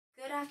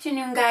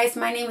Afternoon guys,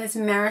 my name is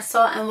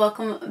Marisol and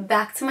welcome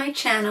back to my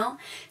channel.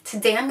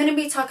 Today I'm going to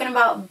be talking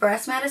about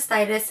breast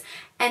mastitis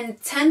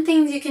and 10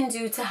 things you can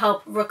do to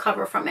help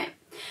recover from it.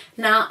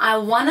 Now I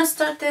want to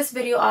start this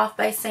video off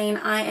by saying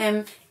I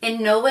am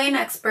in no way an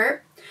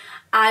expert.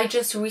 I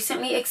just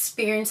recently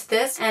experienced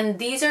this and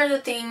these are the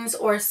things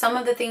or some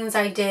of the things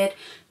I did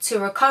to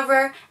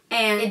recover,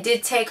 and it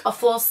did take a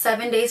full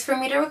 7 days for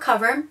me to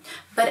recover.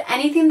 But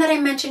anything that I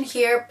mention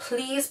here,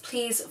 please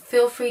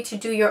feel free to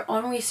do your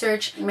own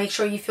research. Make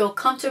sure you feel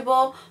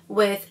comfortable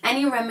with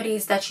any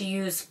remedies that you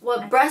use.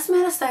 What breast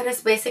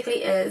mastitis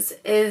basically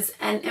is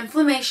an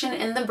inflammation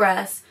in the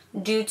breast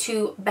due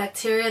to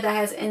bacteria that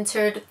has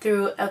entered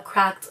through a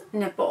cracked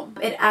nipple.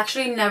 It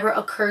actually never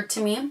occurred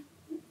to me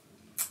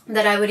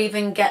that I would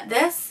even get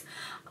this.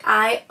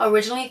 I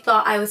originally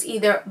thought I was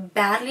either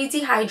badly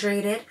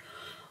dehydrated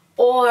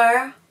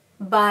or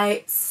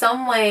by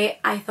some way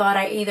I thought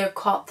I either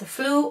caught the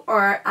flu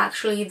or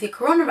actually the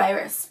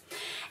coronavirus.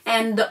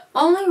 And the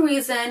only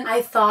reason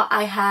I thought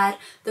I had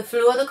the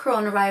flu or the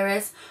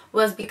coronavirus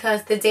was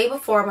because the day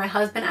before my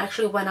husband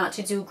actually went out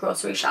to do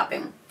grocery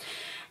shopping.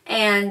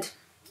 And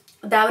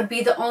that would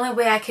be the only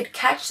way I could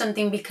catch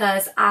something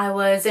because I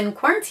was in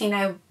quarantine.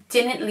 I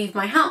didn't leave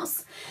my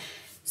house.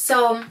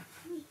 So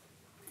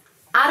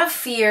out of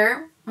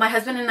fear, my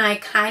husband and I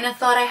kind of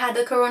thought I had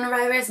the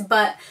coronavirus,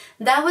 but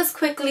that was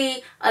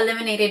quickly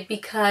eliminated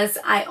because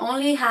I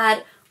only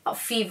had a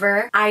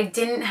fever. I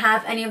didn't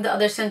have any of the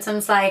other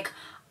symptoms like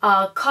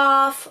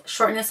cough,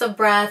 shortness of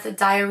breath,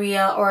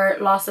 diarrhea, or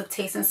loss of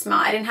taste and smell.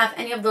 I didn't have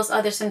any of those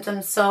other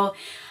symptoms, so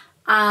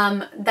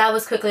that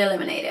was quickly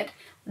eliminated.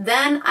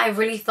 Then I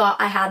really thought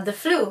I had the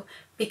flu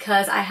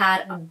because I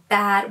had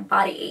bad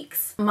body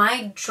aches.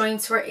 My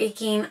joints were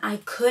aching. I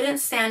couldn't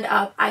stand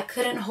up. I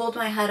couldn't hold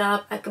my head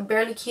up. I could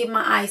barely keep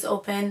my eyes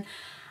open.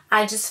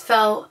 I just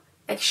felt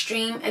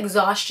extreme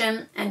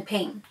exhaustion and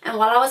pain. And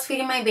while I was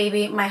feeding my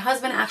baby, my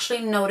husband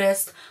actually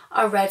noticed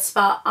a red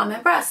spot on my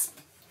breast.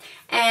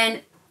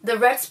 And the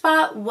red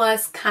spot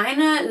was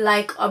kind of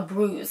like a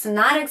bruise.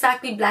 Not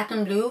exactly black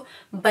and blue,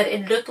 but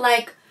it looked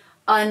like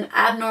an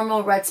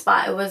abnormal red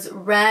spot. It was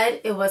red,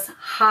 it was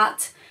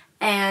hot,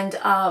 and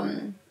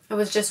it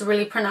was just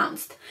really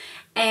pronounced.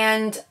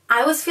 And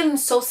I was feeling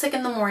so sick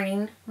in the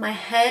morning. My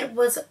head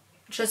was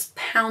just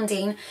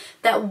pounding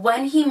that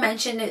when he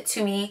mentioned it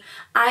to me,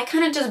 I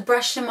kind of just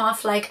brushed him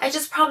off like, I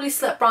just probably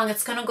slept wrong.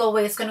 It's gonna go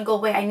away. It's gonna go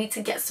away. I need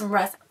to get some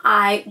rest.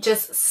 I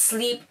just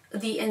sleep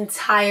the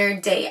entire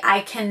day.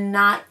 I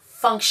cannot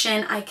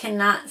function. I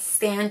cannot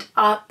stand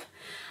up.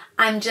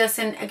 I'm just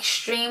in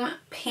extreme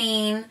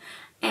pain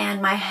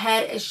and my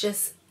head is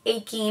just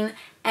aching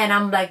and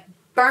I'm like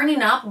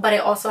burning up, but I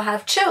also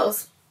have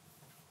chills.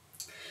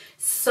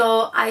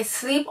 So I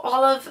sleep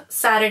all of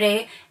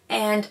Saturday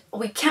and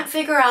we can't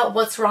figure out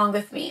what's wrong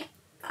with me.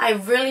 I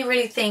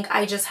really think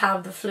I just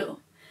have the flu.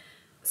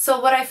 So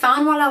what I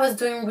found while I was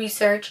doing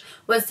research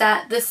was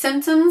that the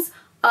symptoms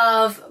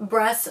of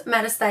breast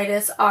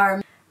mastitis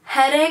are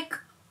headache,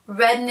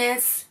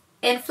 redness,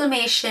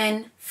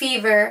 inflammation,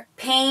 fever,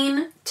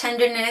 pain,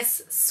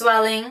 tenderness,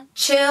 swelling,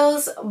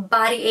 chills,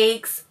 body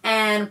aches,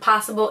 and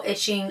possible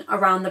itching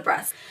around the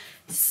breast.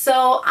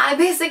 So I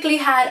basically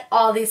had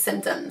all these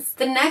symptoms.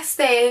 The next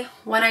day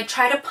when I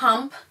tried to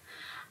pump,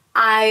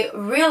 I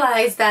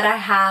realized that I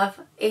have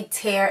a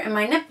tear in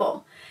my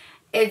nipple.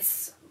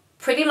 It's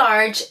pretty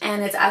large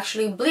and it's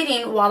actually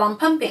bleeding while I'm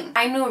pumping.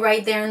 I knew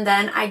right there and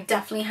then I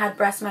definitely had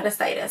breast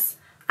mastitis.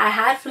 I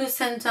had flu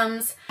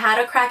symptoms, I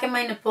had a crack in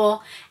my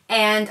nipple,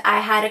 and I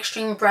had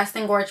extreme breast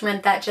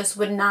engorgement that just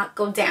would not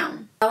go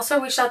down. I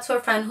also reached out to a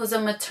friend who's a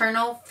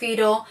maternal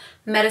fetal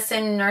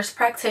medicine nurse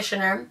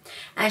practitioner,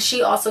 and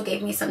she also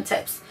gave me some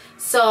tips.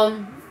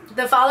 So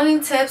the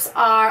following tips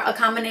are a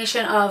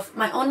combination of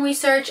my own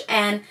research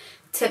and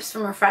tips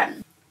from a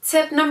friend.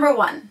 Tip number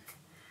 1,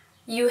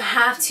 you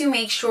have to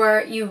make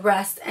sure you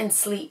rest and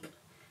sleep.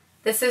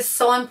 This is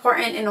so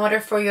important in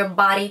order for your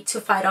body to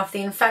fight off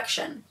the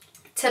infection.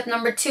 Tip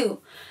number 2,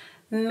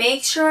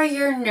 make sure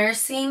you're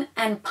nursing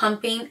and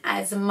pumping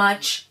as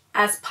much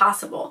as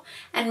possible.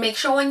 And make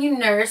sure when you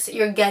nurse,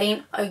 you're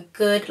getting a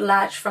good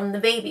latch from the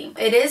baby.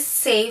 It is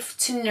safe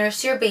to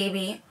nurse your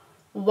baby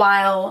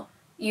while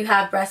you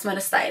have breast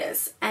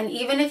mastitis. And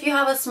even if you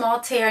have a small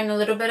tear and a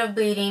little bit of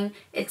bleeding,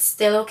 it's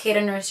still okay to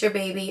nurse your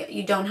baby.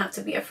 You don't have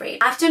to be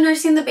afraid. After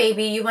nursing the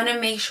baby, you want to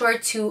make sure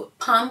to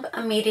pump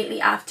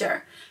immediately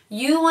after.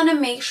 You want to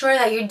make sure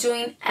that you're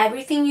doing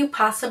everything you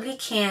possibly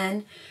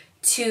can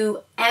to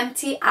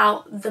empty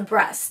out the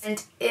breast.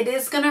 And it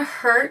is gonna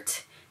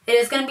hurt, it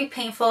is gonna be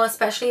painful,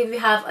 especially if you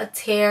have a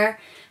tear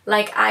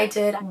like I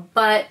did,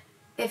 but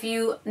if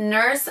you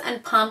nurse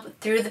and pump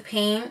through the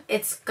pain,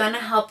 it's gonna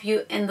help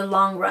you in the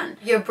long run.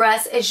 Your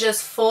breast is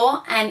just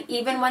full, and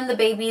even when the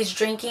baby is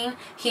drinking,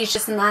 he's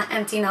just not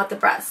emptying out the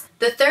breast.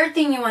 The third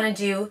thing you want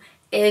to do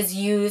is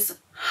use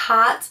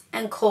hot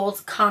and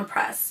cold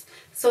compress.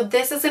 So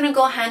this is gonna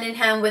go hand in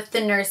hand with the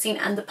nursing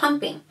and the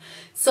pumping.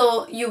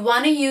 So you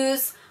want to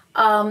use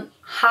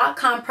hot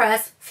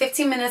compress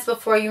 15 minutes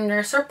before you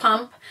nurse or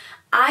pump,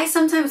 I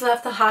sometimes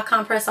left the hot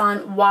compress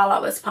on while I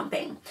was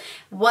pumping.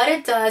 What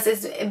it does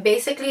is it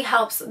basically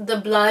helps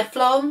the blood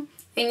flow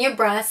in your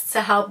breast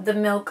to help the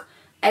milk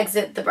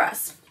exit the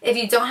breast. If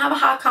you don't have a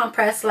hot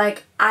compress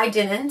like I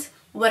didn't,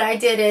 what I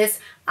did is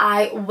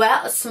I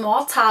wet a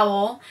small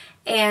towel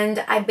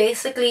and I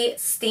basically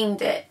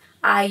steamed it.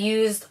 I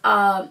used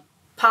a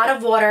pot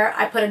of water,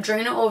 I put a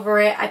drainer over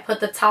it, I put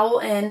the towel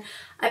in,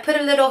 I put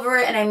a lid over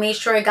it, and I made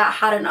sure it got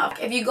hot enough.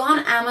 If you go on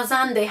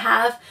Amazon, they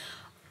have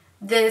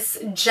this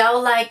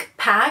gel-like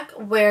pack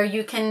where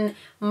you can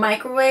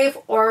microwave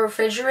or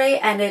refrigerate,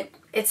 and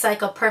it's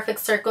like a perfect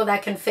circle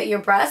that can fit your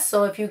breast.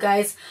 So if you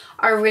guys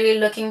are really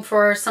looking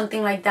for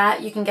something like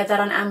that, you can get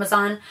that on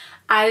Amazon.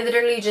 I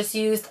literally just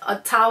used a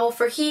towel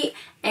for heat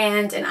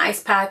and an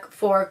ice pack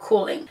for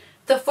cooling.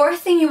 The fourth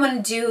thing you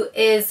want to do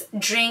is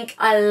drink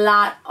a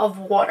lot of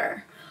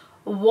water.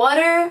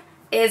 Water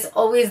is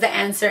always the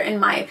answer in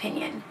my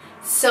opinion.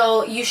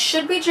 So you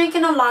should be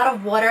drinking a lot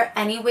of water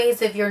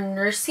anyways if you're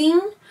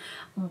nursing.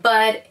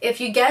 But if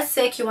you get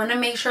sick, you want to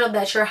make sure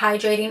that you're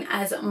hydrating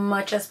as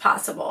much as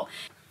possible.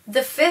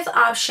 The fifth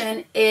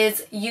option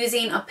is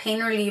using a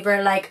pain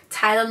reliever like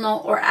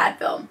Tylenol or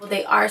Advil.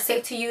 They are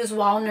safe to use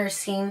while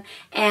nursing,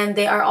 and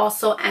they are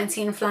also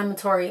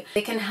anti-inflammatory.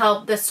 They can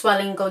help the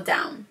swelling go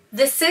down.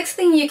 The sixth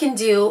thing you can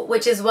do,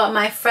 which is what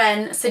my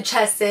friend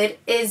suggested,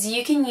 is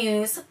you can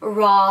use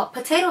raw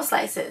potato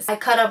slices. I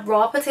cut up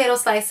raw potato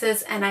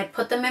slices and I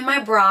put them in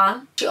my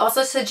bra. She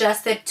also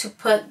suggested to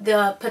put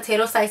the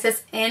potato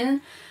slices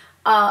in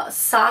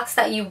socks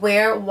that you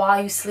wear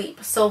while you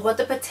sleep. So what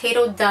the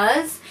potato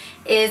does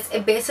is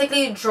it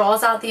basically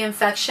draws out the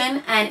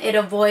infection and it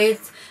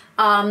avoids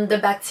the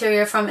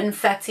bacteria from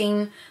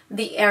infecting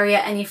the area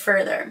any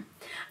further.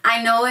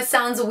 I know it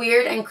sounds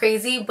weird and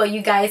crazy, but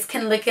you guys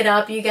can look it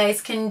up. You guys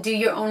can do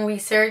your own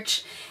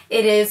research.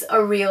 It is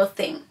a real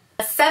thing.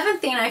 The seventh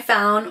thing I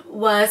found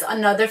was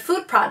another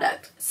food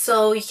product.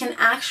 So you can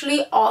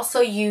actually also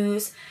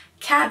use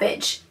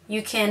cabbage.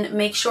 You can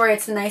make sure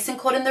it's nice and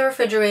cold in the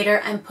refrigerator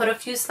and put a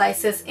few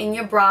slices in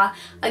your bra,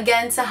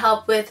 again to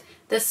help with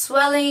the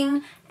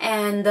swelling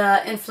and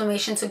the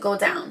inflammation to go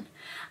down.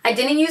 I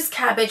didn't use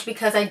cabbage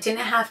because I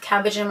didn't have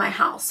cabbage in my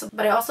house,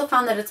 but I also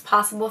found that it's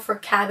possible for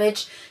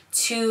cabbage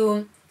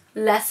to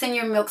lessen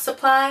your milk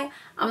supply.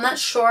 I'm not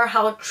sure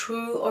how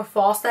true or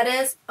false that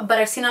is, but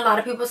I've seen a lot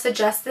of people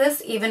suggest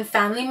this, even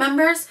family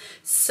members.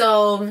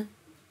 So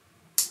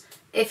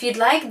if you'd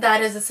like,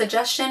 that is a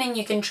suggestion and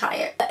you can try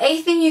it. The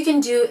eighth thing you can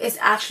do is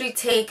actually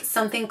take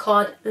something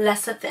called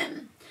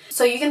lecithin.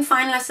 So you can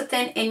find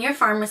lecithin in your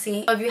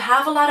pharmacy. If you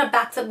have a lot of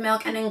backed up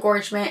milk and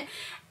engorgement,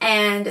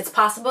 and it's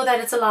possible that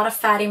it's a lot of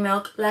fatty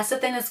milk,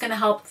 lecithin is going to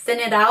help thin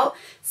it out.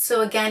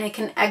 So again, it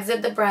can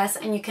exit the breast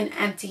and you can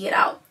empty it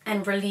out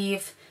and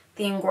relieve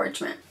the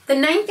engorgement. The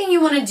ninth thing you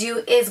want to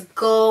do is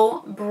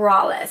go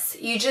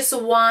braless. You just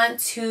want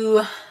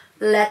to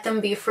let them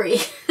be free.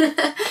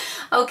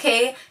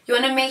 Okay, you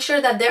want to make sure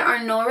that there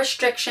are no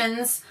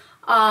restrictions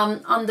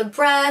on the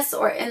breast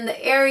or in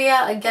the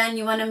area. Again,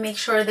 you want to make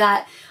sure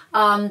that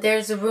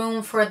there's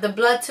room for the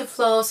blood to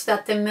flow so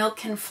that the milk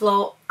can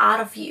flow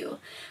out of you.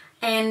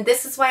 And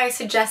this is why I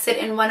suggested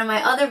in one of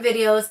my other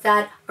videos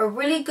that a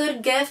really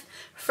good gift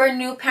for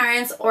new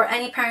parents or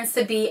any parents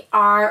to be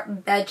are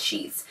bed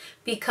sheets,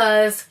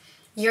 because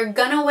you're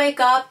gonna wake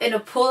up in a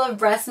pool of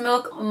breast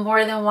milk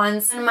more than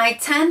once. And my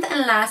 10th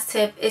and last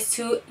tip is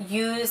to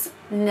use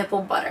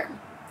nipple butter.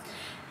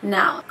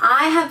 Now,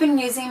 I have been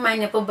using my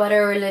nipple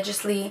butter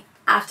religiously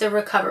after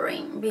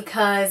recovering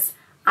because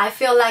I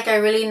feel like I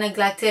really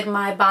neglected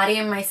my body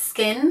and my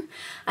skin.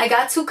 I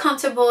got too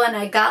comfortable and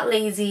I got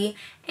lazy,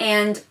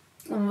 and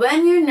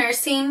when you're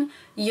nursing,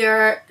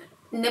 your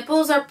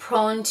nipples are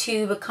prone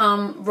to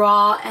become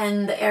raw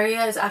and the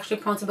area is actually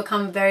prone to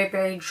become very,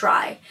 very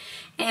dry.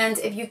 And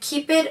if you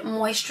keep it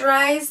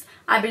moisturized,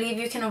 I believe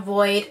you can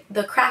avoid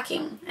the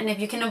cracking. And if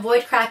you can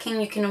avoid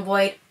cracking, you can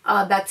avoid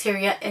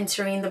bacteria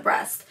entering the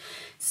breast.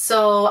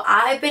 So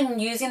I've been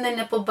using the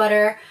nipple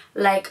butter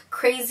like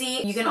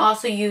crazy. You can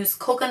also use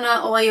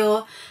coconut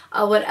oil,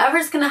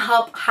 whatever's gonna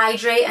help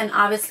hydrate and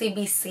obviously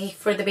be safe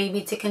for the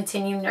baby to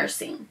continue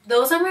nursing.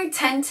 Those are my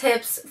 10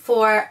 tips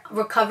for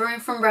recovering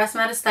from breast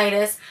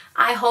mastitis.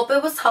 I hope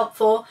it was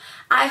helpful.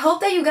 I hope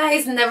that you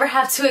guys never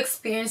have to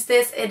experience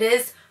this. It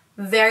is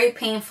very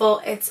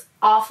painful. It's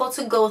awful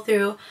to go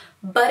through.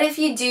 But if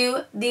you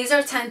do, these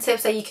are 10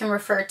 tips that you can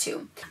refer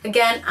to.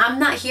 Again, I'm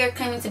not here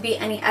claiming to be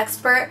any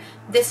expert.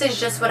 This is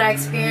just what I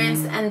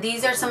experienced, and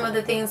these are some of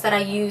the things that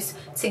I used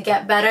to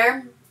get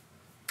better,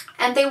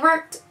 and they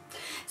worked.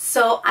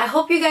 So I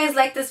hope you guys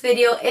liked this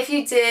video. If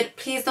you did,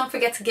 please don't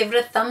forget to give it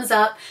a thumbs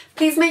up.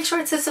 Please make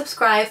sure to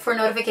subscribe for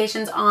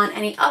notifications on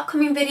any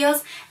upcoming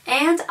videos,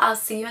 and I'll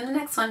see you in the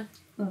next one.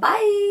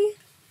 Bye!